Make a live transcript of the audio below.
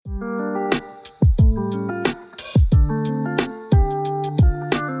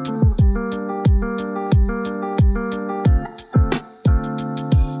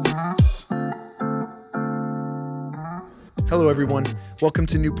everyone. Welcome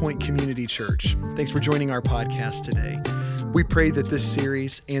to New Point Community Church. Thanks for joining our podcast today. We pray that this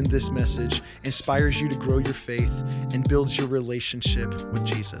series and this message inspires you to grow your faith and builds your relationship with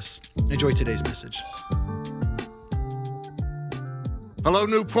Jesus. Enjoy today's message. Hello,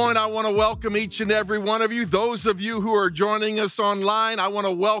 New Point. I want to welcome each and every one of you. Those of you who are joining us online, I want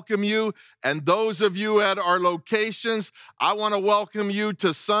to welcome you. And those of you at our locations, I want to welcome you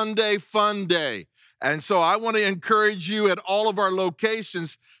to Sunday Fun Day. And so I want to encourage you at all of our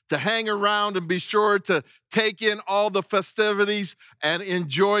locations to hang around and be sure to take in all the festivities and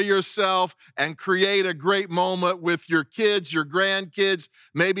enjoy yourself and create a great moment with your kids, your grandkids,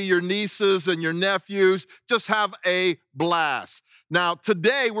 maybe your nieces and your nephews. Just have a blast. Now,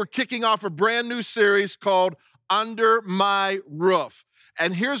 today we're kicking off a brand new series called Under My Roof.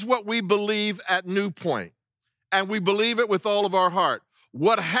 And here's what we believe at New Point, and we believe it with all of our heart.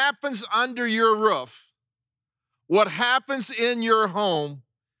 What happens under your roof, what happens in your home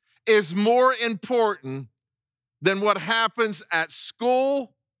is more important than what happens at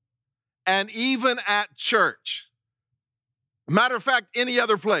school and even at church. Matter of fact, any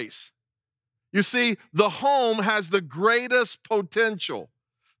other place. You see, the home has the greatest potential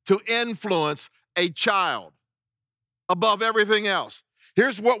to influence a child above everything else.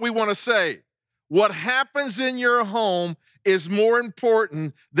 Here's what we want to say. What happens in your home is more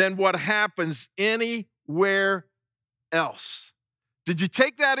important than what happens anywhere else. Did you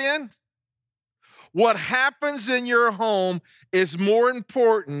take that in? What happens in your home is more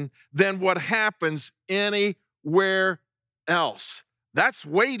important than what happens anywhere else. That's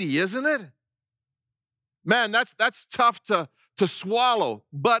weighty, isn't it? Man, that's tough to swallow,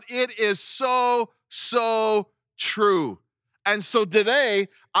 but it is so true. And so today,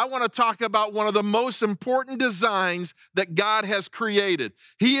 I want to talk about one of the most important designs that God has created.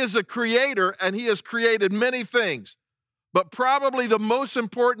 He is a creator, and he has created many things. But probably the most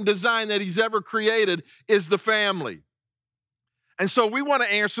important design that he's ever created is the family. And so we want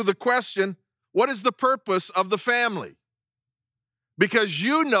to answer the question, what is the purpose of the family? Because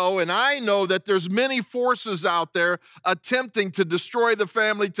you know and I know that there's many forces out there attempting to destroy the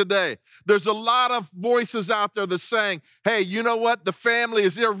family today. There's a lot of voices out there that's saying, hey, you know what? The family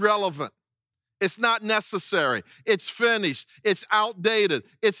is irrelevant. It's not necessary. It's finished. It's outdated.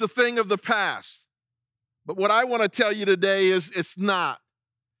 It's a thing of the past. But what I want to tell you today is it's not.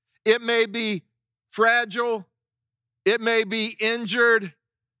 It may be fragile. It may be injured.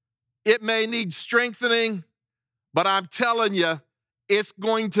 It may need strengthening. But I'm telling you, it's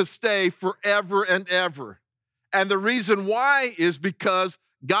going to stay forever and ever. And the reason why is because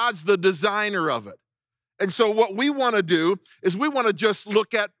God's the designer of it. And so what we want to do is we want to just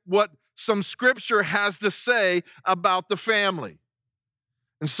look at what some scripture has to say about the family.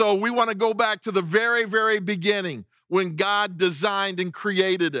 And so we want to go back to the very beginning when God designed and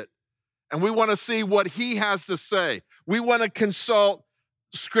created it. And we want to see what he has to say. We want to consult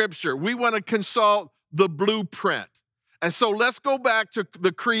scripture. We want to consult the blueprint. And so let's go back to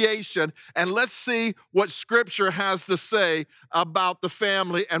the creation and let's see what scripture has to say about the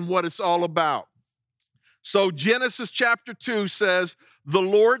family and what it's all about. So Genesis chapter 2 says, the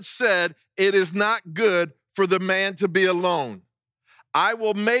Lord said, it is not good for the man to be alone. I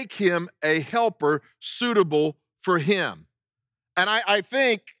will make him a helper suitable for him. And I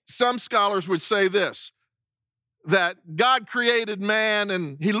think some scholars would say this, that God created man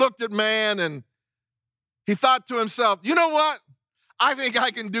and he looked at man and he thought to himself, you know what? I think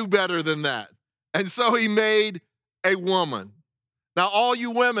I can do better than that. And so he made a woman. Now, all you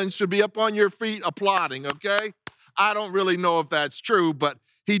women should be up on your feet applauding, okay? I don't really know if that's true, but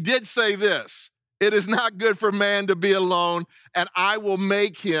he did say this. It is not good for man to be alone, and I will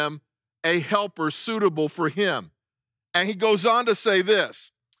make him a helper suitable for him. And he goes on to say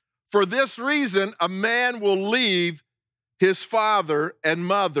this. For this reason, a man will leave his father and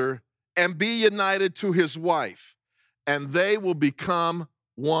mother and be united to his wife, and they will become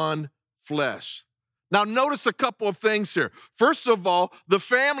one flesh. Now, notice a couple of things here. First of all, the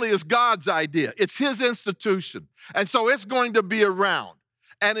family is God's idea. It's his institution, and so it's going to be around,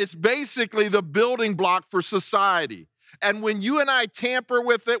 and it's basically the building block for society. And when you and I tamper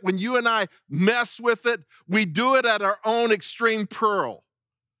with it, when you and I mess with it, we do it at our own extreme peril.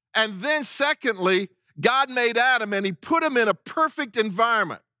 And then secondly, God made Adam, and he put him in a perfect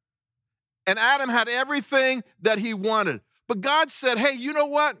environment. And Adam had everything that he wanted. But God said, hey, you know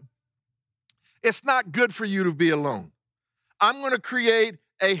what? It's not good for you to be alone. I'm going to create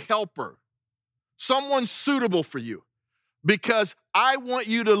a helper, someone suitable for you, because I want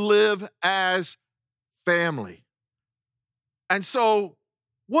you to live as family. And so,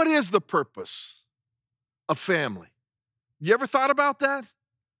 what is the purpose of family? You ever thought about that?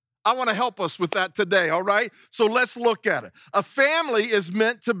 I want to help us with that today, all right? So let's look at it. A family is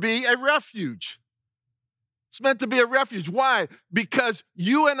meant to be a refuge. It's meant to be a refuge. Why? Because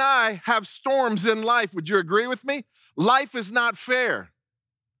you and I have storms in life. Would you agree with me? Life is not fair.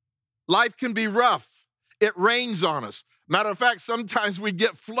 Life can be rough. It rains on us. Matter of fact, sometimes we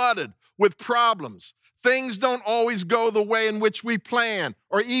get flooded with problems. Things don't always go the way in which we planned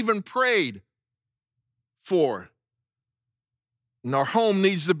or even prayed for. And our home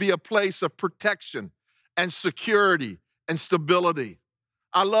needs to be a place of protection and security and stability.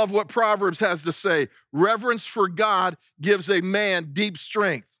 I love what Proverbs has to say. Reverence for God gives a man deep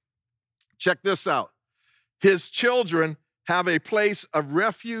strength. Check this out. His children have a place of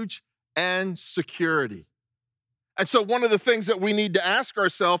refuge and security. And so one of the things that we need to ask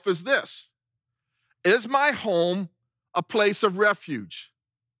ourselves is this: is my home a place of refuge?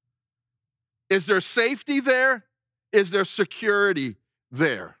 Is there safety there? Is there security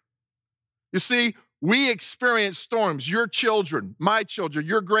there? You see, we experience storms. Your children, my children,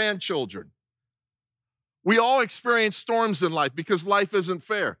 your grandchildren. We all experience storms in life because life isn't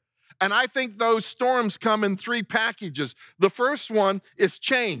fair. And I think those storms come in three packages. The first one is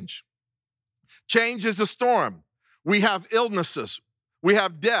change. Change is a storm. We have illnesses. We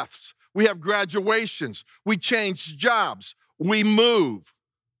have deaths. We have graduations. We change jobs. We move.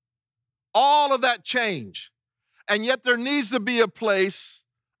 All of that change. And yet there needs to be a place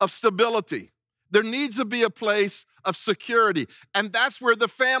of stability. There needs to be a place of security. And that's where the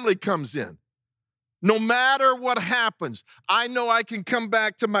family comes in. No matter what happens, I know I can come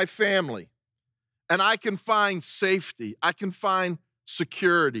back to my family and I can find safety. I can find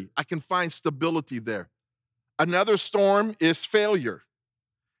security. I can find stability there. Another storm is failure.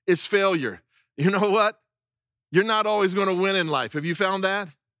 It's failure. You know what? You're not always going to win in life. Have you found that?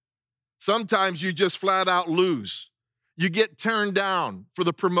 Sometimes you just flat out lose. You get turned down for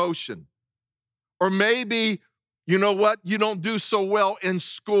the promotion. Or maybe, you know what? You don't do so well in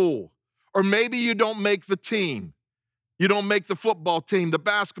school. Or maybe you don't make the team. You don't make the football team, the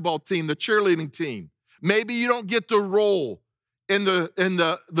basketball team, the cheerleading team. Maybe you don't get the role in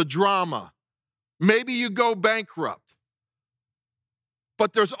the drama. Maybe you go bankrupt.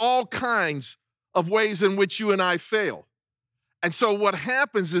 But there's all kinds of ways in which you and I fail. And so what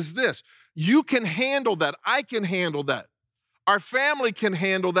happens is this: you can handle that. I can handle that. Our family can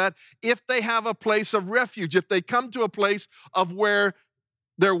handle that if they have a place of refuge, if they come to a place of where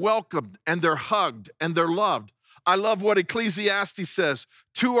they're welcomed and they're hugged and they're loved. I love what Ecclesiastes says: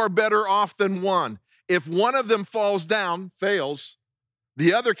 two are better off than one. If one of them falls down, fails,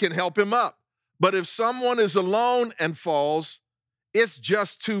 the other can help him up. But if someone is alone and falls, it's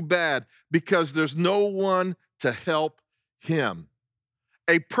just too bad because there's no one to help him.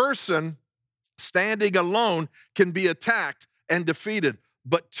 A person standing alone can be attacked and defeated,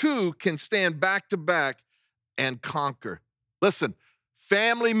 but two can stand back to back and conquer. Listen,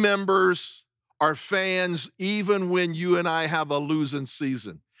 family members are fans even when you and I have a losing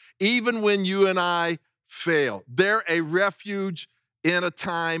season, even when you and I fail. They're a refuge in a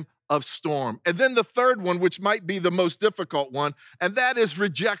time of storm. And then the third one, which might be the most difficult one, and that is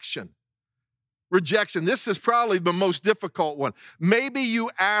rejection. Rejection. This is probably the most difficult one. Maybe you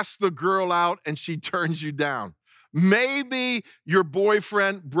ask the girl out and she turns you down. Maybe your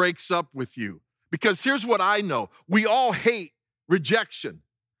boyfriend breaks up with you. Because here's what I know. We all hate rejection.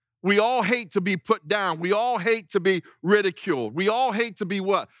 We all hate to be put down. We all hate to be ridiculed. We all hate to be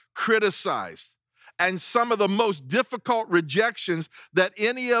what? Criticized. And some of the most difficult rejections that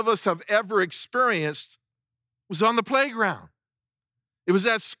any of us have ever experienced was on the playground. It was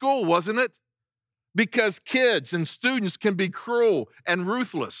at school, wasn't it? Because kids and students can be cruel and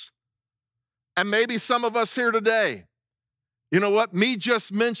ruthless. And maybe some of us here today, you know what? Me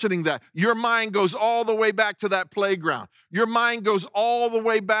just mentioning that, your mind goes all the way back to that playground. Your mind goes all the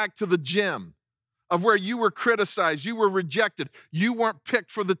way back to the gym of where you were criticized, you were rejected, you weren't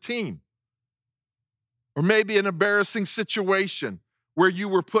picked for the team. Or maybe an embarrassing situation where you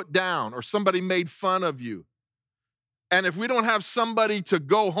were put down or somebody made fun of you. And if we don't have somebody to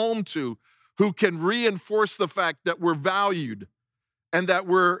go home to who can reinforce the fact that we're valued and that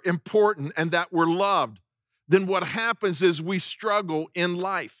we're important and that we're loved, then what happens is we struggle in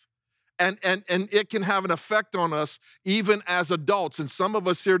life. And it can have an effect on us even as adults. And some of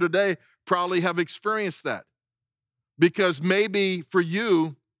us here today probably have experienced that. Because maybe for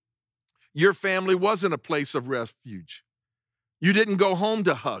you, your family wasn't a place of refuge. You didn't go home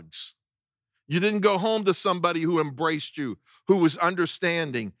to hugs. You didn't go home to somebody who embraced you, who was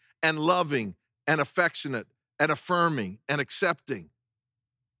understanding and loving and affectionate and affirming and accepting.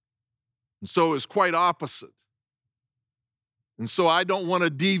 And so it was quite opposite. And so I don't want to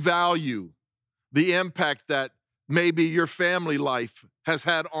devalue the impact that maybe your family life has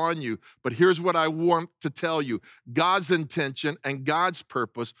had on you. But here's what I want to tell you. God's intention and God's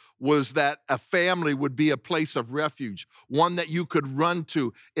purpose was that a family would be a place of refuge, one that you could run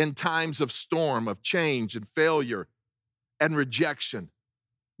to in times of storm, of change and failure and rejection.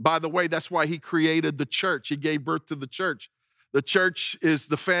 By the way, that's why he created the church. He gave birth to the church. The church is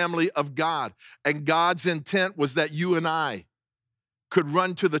the family of God. And God's intent was that you and I could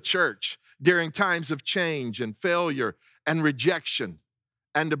run to the church during times of change and failure and rejection,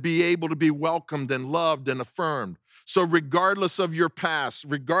 and to be able to be welcomed and loved and affirmed. So regardless of your past,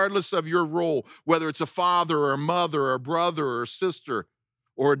 regardless of your role, whether it's a father or a mother or a brother or a sister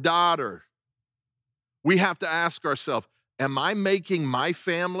or a daughter, we have to ask ourselves, am I making my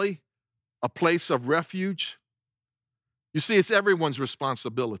family a place of refuge? You see, it's everyone's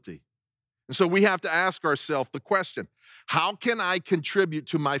responsibility. And so we have to ask ourselves the question, how can I contribute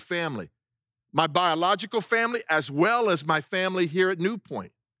to my family? My biological family, as well as my family here at New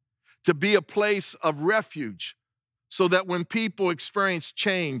Point, to be a place of refuge so that when people experience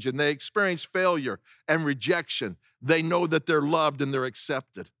change and they experience failure and rejection, they know that they're loved and they're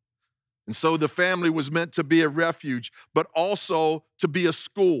accepted. And so the family was meant to be a refuge, but also to be a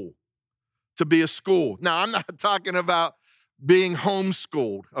school, Now, I'm not talking about being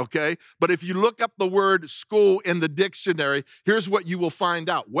homeschooled, okay? But if you look up the word school in the dictionary, here's what you will find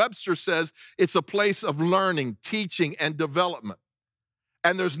out. Webster says it's a place of learning, teaching, and development.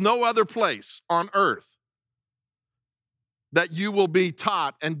 And there's no other place on earth that you will be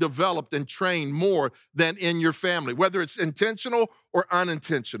taught and developed and trained more than in your family, whether it's intentional or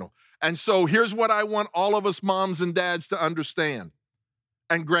unintentional. And so here's what I want all of us moms and dads to understand,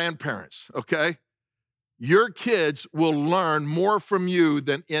 and grandparents, okay? Your kids will learn more from you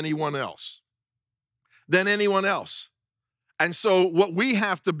than anyone else. And so what we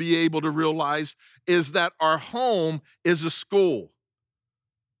have to be able to realize is that our home is a school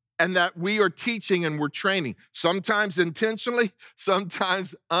and that we are teaching and we're training, sometimes intentionally,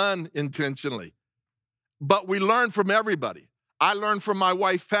 sometimes unintentionally. But we learn from everybody. I learned from my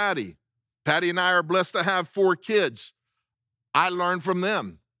wife, Patty. Patty and I are blessed to have 4 kids. I learned from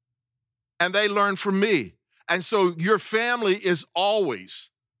them, and they learn from me. And so your family is always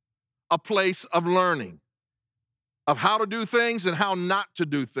a place of learning, of how to do things and how not to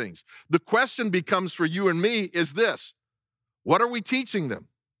do things. The question becomes for you and me is this: what are we teaching them?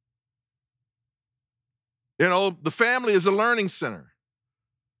 You know, the family is a learning center.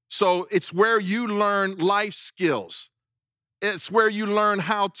 So it's where you learn life skills. It's where you learn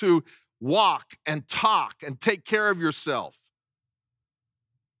how to walk and talk and take care of yourself,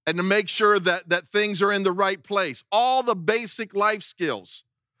 and to make sure that things are in the right place. All the basic life skills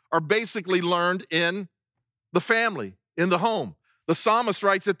are basically learned in the family, in the home. The psalmist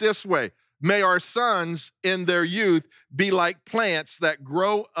writes it this way: may our sons in their youth be like plants that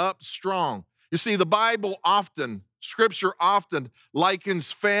grow up strong. You see, the Bible often, Scripture often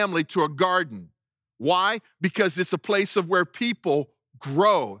likens family to a garden. Why? Because it's a place of where people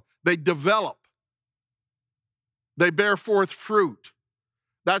grow, they develop, they bear forth fruit.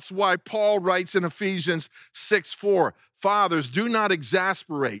 That's why Paul writes in Ephesians 6:4, fathers, do not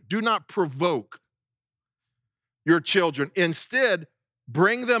exasperate, do not provoke your children. Instead,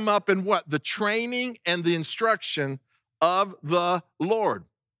 bring them up in what? The training and the instruction of the Lord.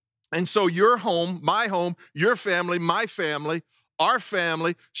 And so your home, my home, your family, my family, our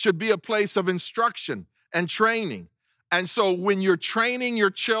family should be a place of instruction and training. And so when you're training your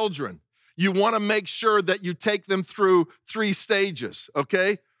children, you want to make sure that you take them through 3 stages,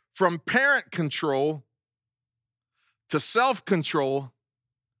 okay? From parent control to self-control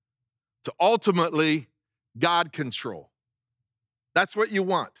to ultimately God control. That's what you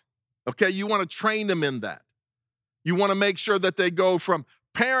want, okay? You want to train them in that. You want to make sure that they go from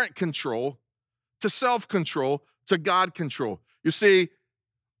parent control to self-control to God control. You see,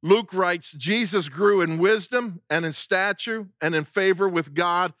 Luke writes, Jesus grew in wisdom and in stature and in favor with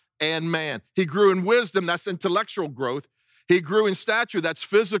God and man. He grew in wisdom, that's intellectual growth. He grew in stature, that's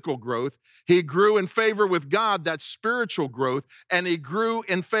physical growth. He grew in favor with God, that's spiritual growth. And he grew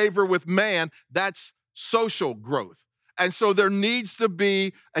in favor with man, that's social growth. And so there needs to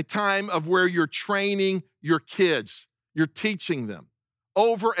be a time of where you're training your kids, you're teaching them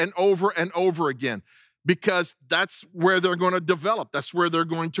over and over and over again, because that's where they're going to develop. That's where they're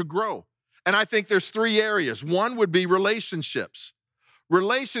going to grow. And I think there's 3 areas. One would be relationships.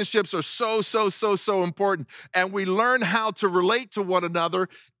 Relationships are so important. And we learn how to relate to one another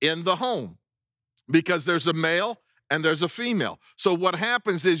in the home, because there's a male and there's a female. So what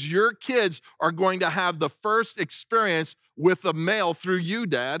happens is your kids are going to have the first experience with a male through you,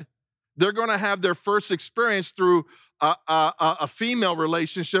 Dad. They're going to have their first experience through a female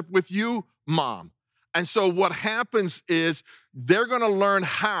relationship with you, Mom. And so what happens is they're going to learn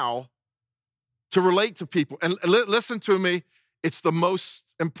how to relate to people. And listen to me, it's the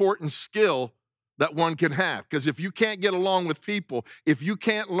most important skill that one can have. Because if you can't get along with people, if you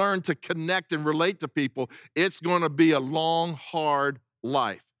can't learn to connect and relate to people, it's going to be a long, hard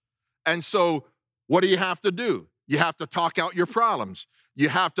life. And so what do you have to do? You have to talk out your problems. You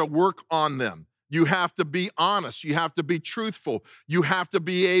have to work on them. You have to be honest. You have to be truthful. You have to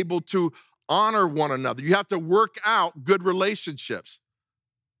be able to honor one another. You have to work out good relationships.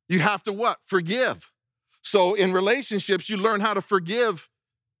 You have to what? Forgive. So in relationships, you learn how to forgive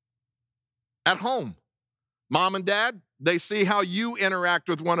at home. Mom and Dad, they see how you interact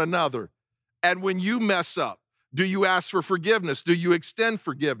with one another. And when you mess up, do you ask for forgiveness? Do you extend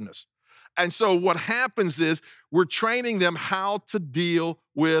forgiveness? And so what happens is we're training them how to deal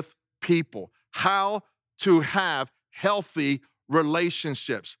with people, how to have healthy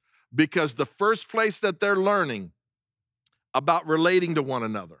relationships, because the first place that they're learning about relating to one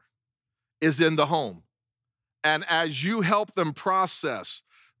another is in the home. And as you help them process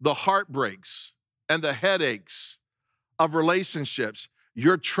the heartbreaks and the headaches of relationships,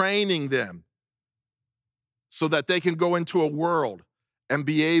 you're training them so that they can go into a world and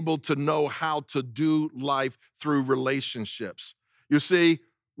be able to know how to do life through relationships. You see,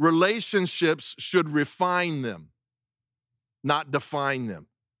 relationships should refine them, not define them.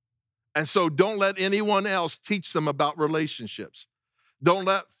 And so don't let anyone else teach them about relationships. Don't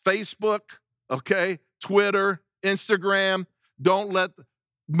let Facebook, Twitter, Instagram, don't let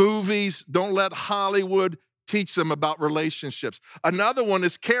movies, don't let Hollywood teach them about relationships. Another one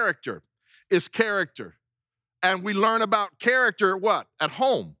is character. And we learn about character what? At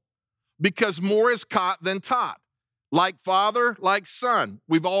home. Because more is caught than taught. Like father, like son.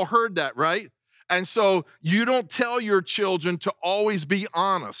 We've all heard that, right? And so you don't tell your children to always be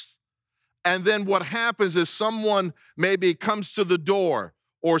honest. And then what happens is someone maybe comes to the door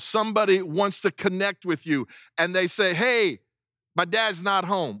or somebody wants to connect with you and they say, hey, my dad's not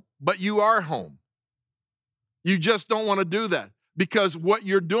home, but you are home. You just don't want to do that because what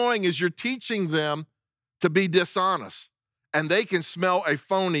you're doing is you're teaching them to be dishonest and they can smell a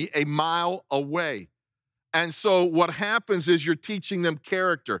phony a mile away. And so what happens is you're teaching them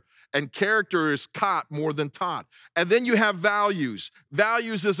character, and character is caught more than taught. And then you have values.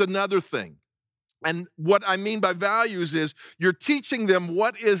 Values is another thing. And what I mean by values is you're teaching them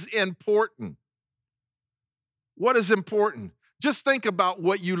what is important. What is important? Just think about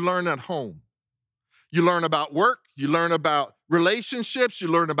what you learn at home. You learn about work, you learn about relationships, you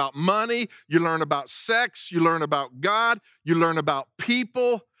learn about money, you learn about sex, you learn about God, you learn about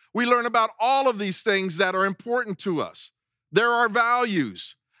people. We learn about all of these things that are important to us. There are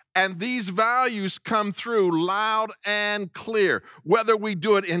values, and these values come through loud and clear, whether we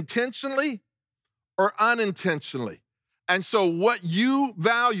do it intentionally or unintentionally. And so what you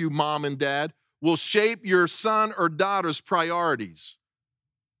value, Mom and Dad, will shape your son or daughter's priorities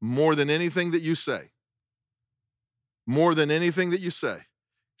more than anything that you say. More than anything that you say.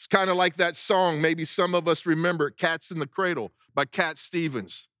 It's kind of like that song, maybe some of us remember it, Cats in the Cradle by Cat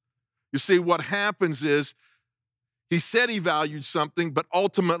Stevens. You see, what happens is he said he valued something, but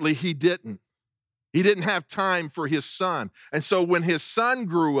ultimately he didn't. He didn't have time for his son. And so when his son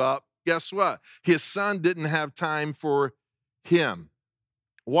grew up, guess what? His son didn't have time for him.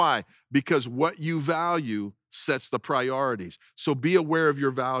 Why? Because what you value sets the priorities. So be aware of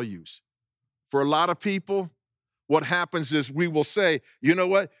your values. For a lot of people, what happens is we will say, you know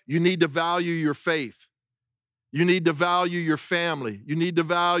what? You need to value your faith. You need to value your family. You need to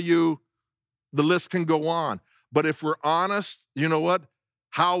value, the list can go on. But if we're honest, you know what?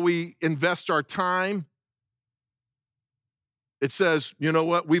 How we invest our time, it says, you know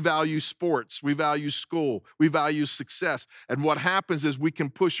what? We value sports. We value school. We value success. And what happens is we can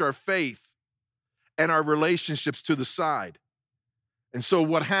push our faith and our relationships to the side. And so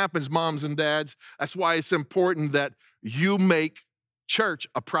what happens, moms and dads, that's why it's important that you make church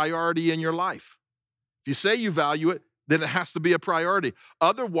a priority in your life. If you say you value it, then it has to be a priority.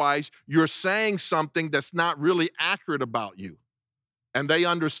 Otherwise, you're saying something that's not really accurate about you. And they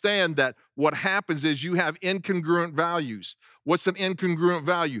understand that what happens is you have incongruent values. What's an incongruent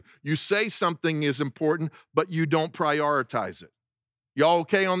value? You say something is important, but you don't prioritize it. Y'all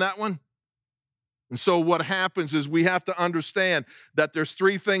okay on that one? And so what happens is we have to understand that there's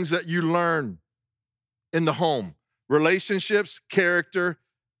three things that you learn in the home: relationships, character,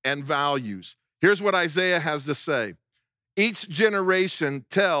 and values. Here's what Isaiah has to say. Each generation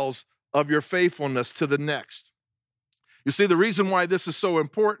tells of your faithfulness to the next. You see, the reason why this is so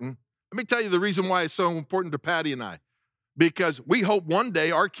important, let me tell you the reason why it's so important to Patty and I. Because we hope one day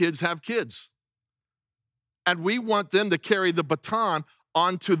our kids have kids. And we want them to carry the baton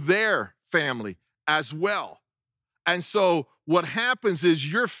onto their family as well. And so what happens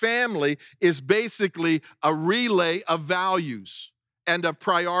is your family is basically a relay of values and of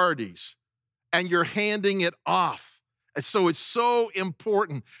priorities, and you're handing it off. And so it's so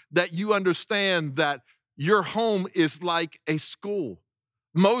important that you understand that your home is like a school.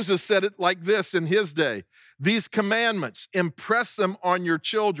 Moses said it like this in his day: these commandments, impress them on your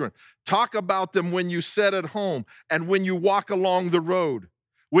children. Talk about them when you sit at home and when you walk along the road,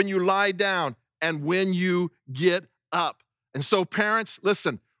 when you lie down and when you get up. And so parents,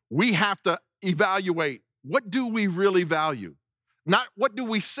 listen, we have to evaluate, what do we really value? Not what do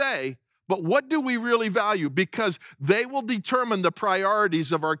we say, but what do we really value? Because they will determine the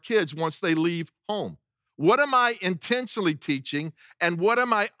priorities of our kids once they leave home. What am I intentionally teaching and what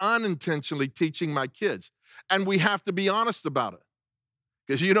am I unintentionally teaching my kids? And we have to be honest about it.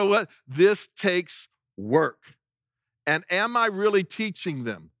 Because you know what? This takes work. And am I really teaching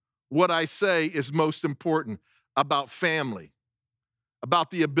them what I say is most important about family,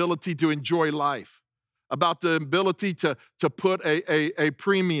 about the ability to enjoy life, about the ability to put a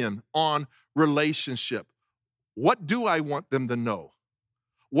premium on relationship? What do I want them to know?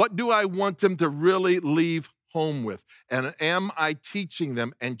 What do I want them to really leave home with? And am I teaching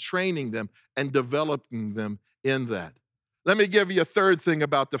them and training them and developing them in that? Let me give you a third thing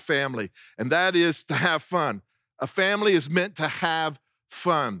about the family, and that is to have fun. A family is meant to have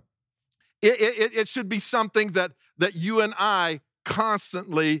fun. It should be something that you and I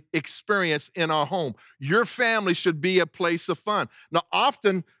constantly experience in our home. Your family should be a place of fun. Now,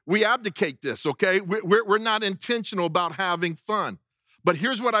 often we abdicate this, okay? We're not intentional about having fun. But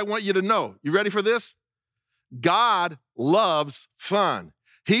here's what I want you to know. You ready for this? God loves fun.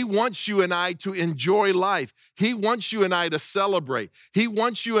 He wants you and I to enjoy life. He wants you and I to celebrate. He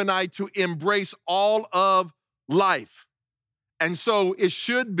wants you and I to embrace all of life. And so it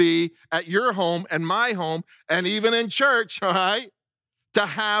should be at your home and my home and even in church, all right, to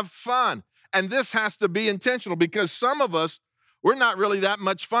have fun. And this has to be intentional because some of us, we're not really that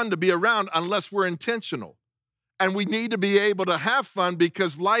much fun to be around unless we're intentional. And we need to be able to have fun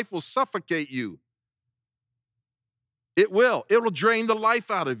because life will suffocate you. It will. It will drain the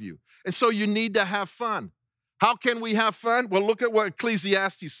life out of you. And so you need to have fun. How can we have fun? Well, look at what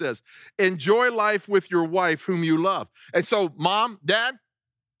Ecclesiastes says. Enjoy life with your wife whom you love. And so, mom, dad,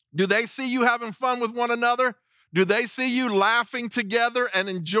 do they see you having fun with one another? Do they see you laughing together and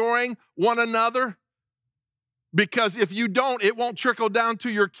enjoying one another? Because if you don't, it won't trickle down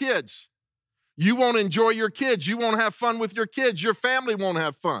to your kids. You won't enjoy your kids. You won't have fun with your kids. Your family won't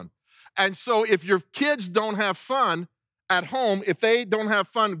have fun. And so if your kids don't have fun at home, if they don't have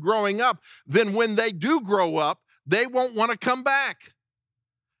fun growing up, then when they do grow up, they won't want to come back.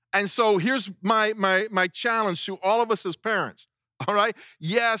 And so here's my challenge to all of us as parents, all right?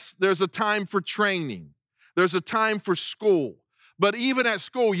 Yes, there's a time for training. There's a time for school. But even at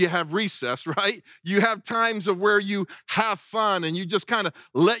school, you have recess, right? You have times of where you have fun and you just kind of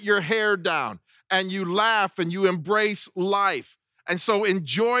let your hair down and you laugh and you embrace life. And so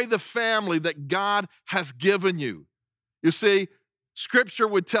enjoy the family that God has given you. You see, Scripture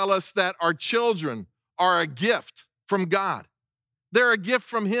would tell us that our children are a gift from God. They're a gift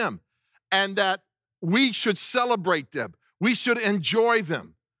from Him, and that we should celebrate them. We should enjoy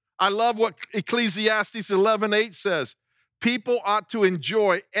them. I love what Ecclesiastes 11:8 says. People ought to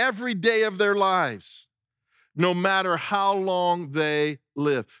enjoy every day of their lives, no matter how long they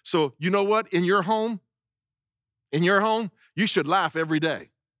live. So you know what? In your home, you should laugh every day.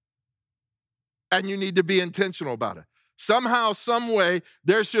 And you need to be intentional about it. Somehow, some way,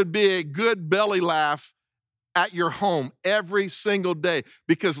 there should be a good belly laugh at your home every single day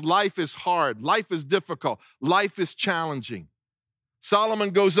because life is hard, life is difficult, life is challenging.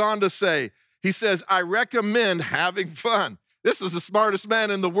 Solomon goes on to say, he says, I recommend having fun. This is the smartest man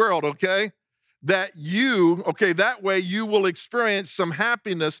in the world, okay? That way you will experience some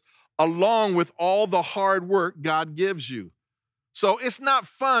happiness along with all the hard work God gives you. So it's not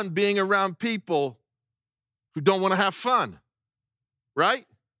fun being around people who don't want to have fun, right?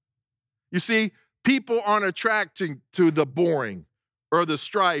 You see, people aren't attracted to the boring or the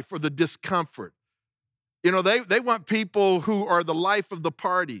strife or the discomfort. You know, they want people who are the life of the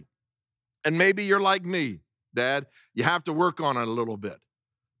party. And maybe you're like me, Dad. You have to work on it a little bit.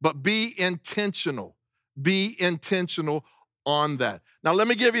 But be intentional. Be intentional on that. Now, let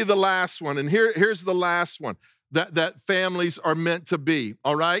me give you the last one. And here's the last one. that families are meant to be,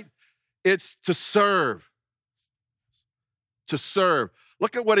 all right? It's to serve. To serve.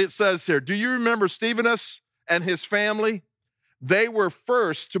 Look at what it says here. Do you remember Stephanus and his family? They were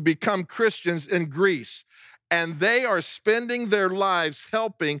first to become Christians in Greece, and they are spending their lives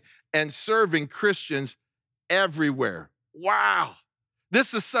helping and serving Christians everywhere. Wow.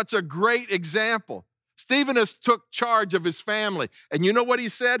 This is such a great example. Stephanus took charge of his family, and you know what he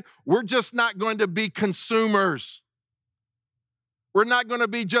said? We're just not going to be consumers. We're not going to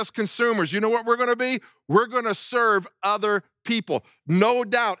be just consumers. You know what we're going to be? We're going to serve other people. No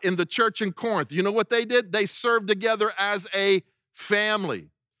doubt in the church in Corinth, you know what they did? They served together as a family.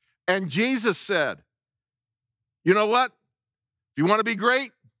 And Jesus said, you know what? If you want to be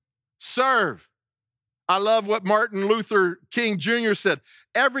great, serve. I love what Martin Luther King Jr. said.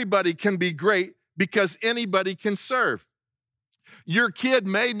 Everybody can be great because anybody can serve. Your kid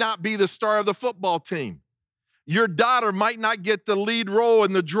may not be the star of the football team. Your daughter might not get the lead role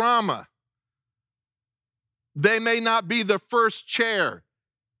in the drama. They may not be the first chair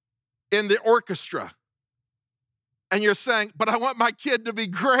in the orchestra. And you're saying, but I want my kid to be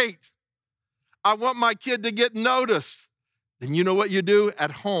great. I want my kid to get noticed. Then you know what you do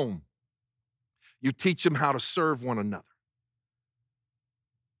at home? You teach them how to serve one another.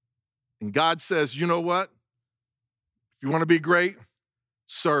 And God says, you know what? If you want to be great,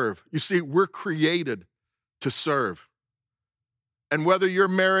 serve. You see, we're created to serve. And whether you're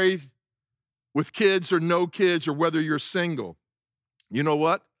married with kids or no kids, or whether you're single, you know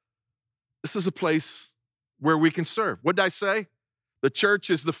what? This is a place where we can serve. What did I say? The church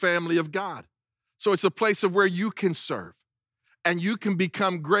is the family of God. So it's a place of where you can serve, and you can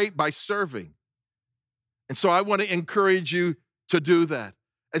become great by serving. And so I want to encourage you to do that.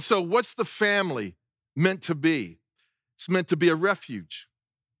 And so what's the family meant to be? It's meant to be a refuge.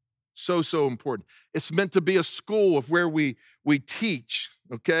 So important. It's meant to be a school of where we teach,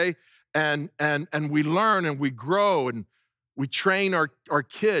 okay? And we learn and we grow and we train our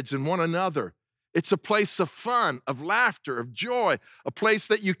kids and one another. It's a place of fun, of laughter, of joy, a place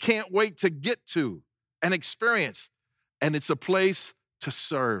that you can't wait to get to and experience. And it's a place to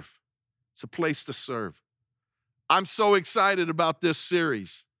serve. It's a place to serve. I'm so excited about this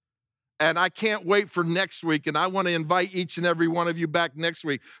series. And I can't wait for next week. And I want to invite each and every one of you back next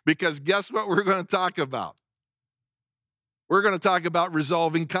week, because guess what we're going to talk about? We're going to talk about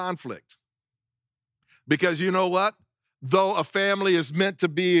resolving conflict. Because you know what? Though a family is meant to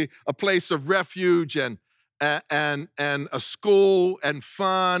be a place of refuge and a school and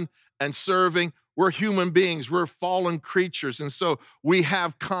fun and serving, we're human beings. We're fallen creatures. And so we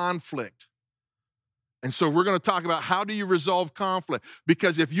have conflict. And so we're going to talk about how do you resolve conflict?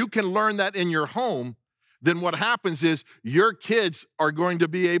 Because if you can learn that in your home, then what happens is your kids are going to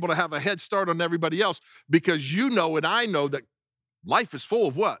be able to have a head start on everybody else, because you know and I know that life is full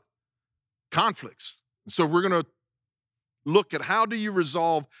of what? Conflicts. So we're going to look at how do you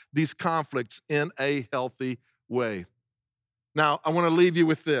resolve these conflicts in a healthy way. Now, I want to leave you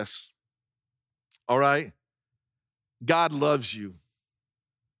with this, all right? God loves you.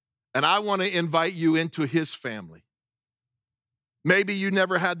 And I want to invite you into his family. Maybe you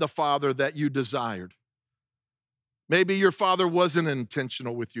never had the father that you desired. Maybe your father wasn't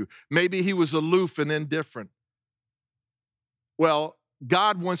intentional with you. Maybe he was aloof and indifferent. Well,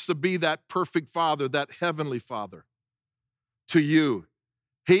 God wants to be that perfect father, that heavenly father to you.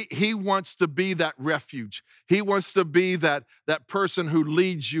 He wants to be that refuge. He wants to be that person who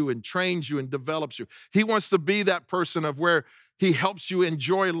leads you and trains you and develops you. He wants to be that person of where he helps you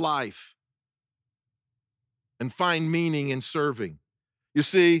enjoy life and find meaning in serving. You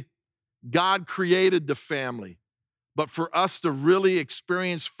see, God created the family, but for us to really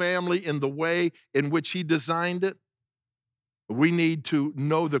experience family in the way in which he designed it, we need to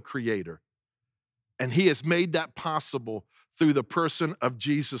know the Creator. And he has made that possible through the person of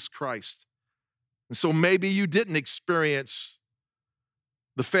Jesus Christ. And so maybe you didn't experience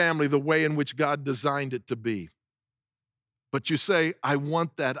the family the way in which God designed it to be. But you say, I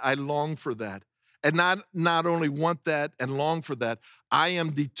want that, I long for that. And not only want that and long for that, I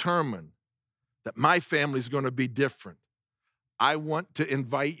am determined that my family is going to be different. I want to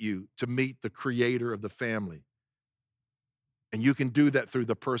invite you to meet the Creator of the family. And you can do that through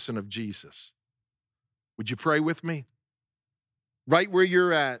the person of Jesus. Would you pray with me? Right where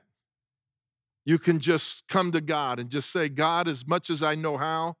you're at, you can just come to God and just say, God, as much as I know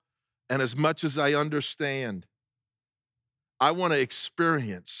how and as much as I understand, I want to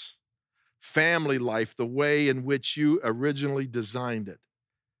experience family life the way in which you originally designed it,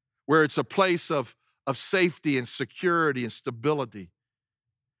 where it's a place of safety and security and stability,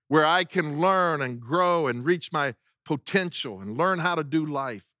 where I can learn and grow and reach my potential and learn how to do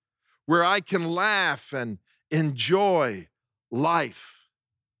life, where I can laugh and enjoy life,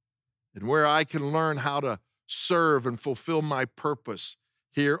 and where I can learn how to serve and fulfill my purpose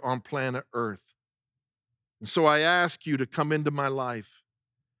here on planet Earth. And so I ask you to come into my life.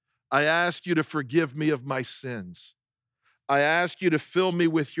 I ask you to forgive me of my sins. I ask you to fill me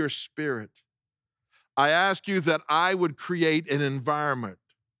with your Spirit. I ask you that I would create an environment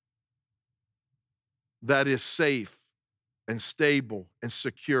that is safe and stable and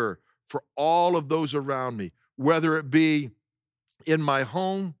secure for all of those around me, whether it be in my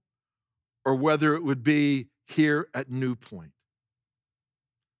home or whether it would be here at New Point.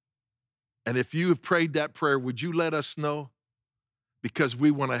 And if you have prayed that prayer, would you let us know? Because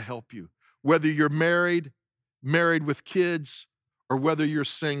we want to help you. Whether you're married with kids, or whether you're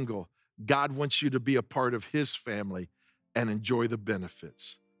single, God wants you to be a part of his family and enjoy the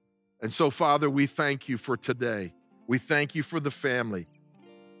benefits. And so, Father, we thank you for today. We thank you for the family.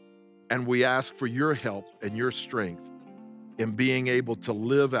 And we ask for your help and your strength in being able to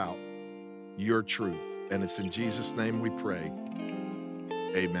live out your truth. And it's in Jesus' name we pray.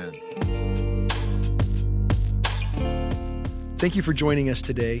 Amen. Thank you for joining us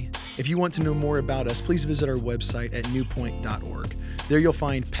today. If you want to know more about us, please visit our website at newpoint.org. There you'll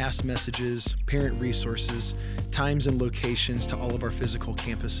find past messages, parent resources, times and locations to all of our physical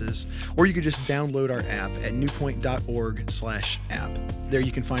campuses, or you could just download our app at newpoint.org/app. There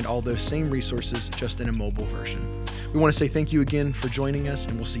you can find all those same resources just in a mobile version. We want to say thank you again for joining us,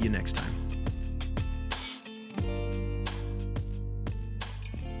 and we'll see you next time.